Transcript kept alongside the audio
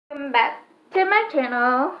Welcome back to my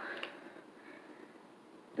channel.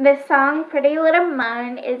 This song, Pretty Little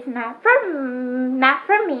Mind, is not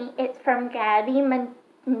from me. It's from Gabi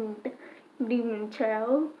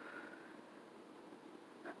DeMartino.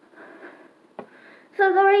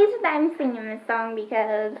 So the reason I'm singing this song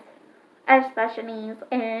because I have special needs,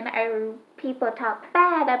 and people talk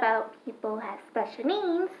bad about people who have special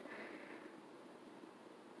needs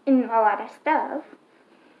and a lot of stuff.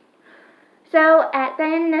 So at the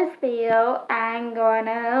end of this video, I'm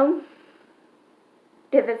gonna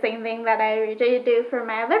do the same thing that I usually do for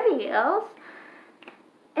my other videos.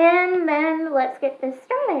 And then let's get this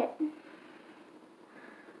started.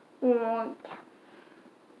 1,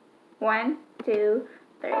 2,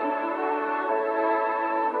 3.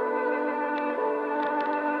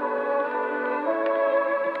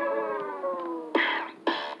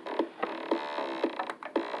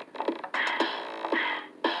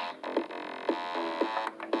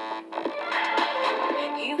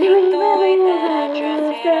 You hate the way that I dress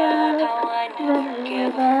it up, how I never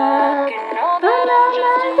give a fuck, and know that I'm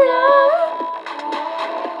just enough.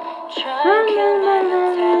 Try to kill my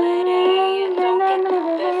mentality, you don't get the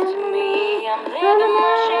best of me. I'm living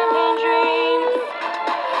my champagne dreams.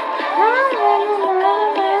 I'm just waiting for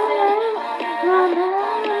God to listen.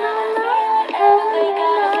 Whatever they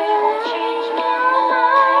gotta say won't change my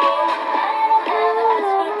mind. I don't ever ask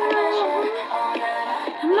for permission. Oh, no, no.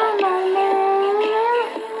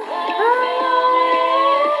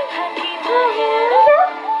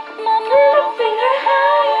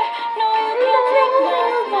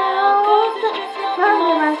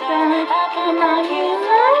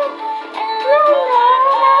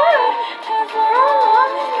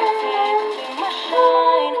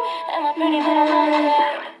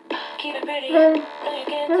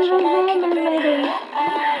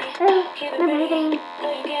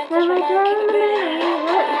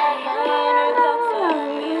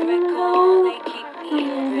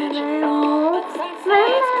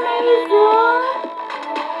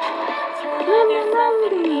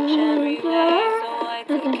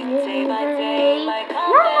 Day by day, my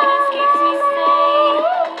confidence keeps me safe.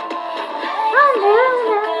 I lose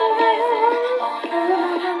the reason. Oh no,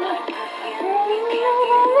 but you can't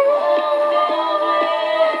feel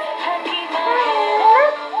it. I keep my head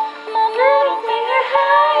up, my middle finger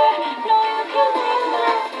higher. No, you can't take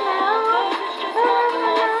my smile, 'cause it's just not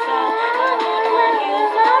my style. I put my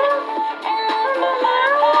heels up and lift my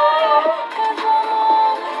heart higher, 'cause I'm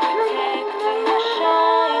always protecting my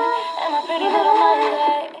shine and my pretty little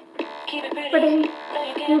Monday. Keep it pretty, no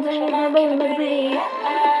you can't touch my mind, keep it pretty.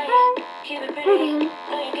 Keep it pretty,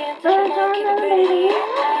 no you can't touch my mind, keep it pretty.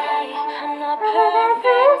 I'm not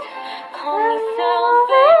perfect, call me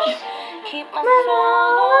selfish, keep my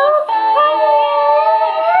soul on fire.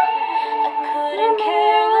 I couldn't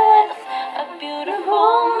care less, a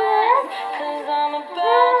beautiful mess, 'cause I'm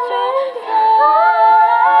about to fly.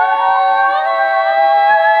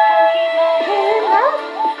 Keep my head up,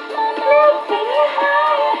 my middle finger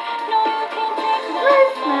higher. No, you can't take my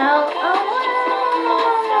smile, 'cause it's just not my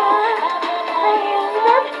style. I put my heels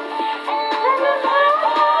up and lift my heart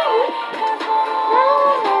higher, 'cause I'm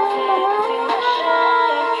always protecting my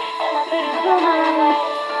shine and my pretty little Monday.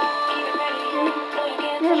 Keep it pretty, no you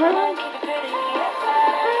can't touch my mind, keep it pretty.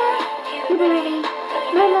 Keep it pretty,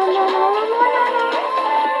 no you can't touch my mind, keep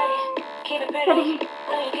it pretty. Keep it pretty,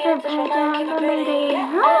 no you can't touch my mind, keep it pretty.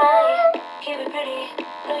 Keep it pretty,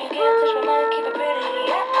 no you can't touch my mind, keep it pretty.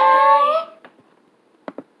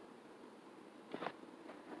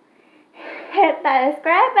 Hit that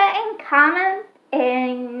subscribe button, comment,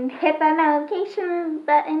 and hit that notification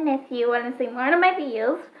button if you want to see more of my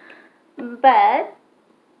videos. But,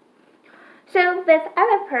 so this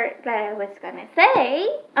other part that I was going to say,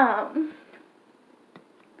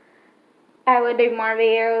 I would do more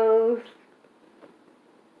videos,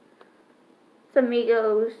 some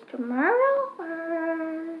videos tomorrow,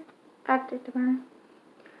 or after tomorrow.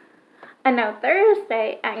 I know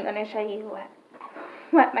Thursday I'm going to show you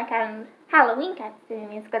what my Halloween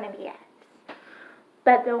costume is going to be as.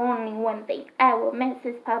 But the only one thing I will miss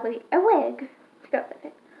is probably a wig to go with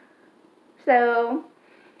it. So,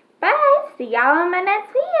 bye. See y'all in my next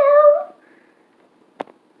video.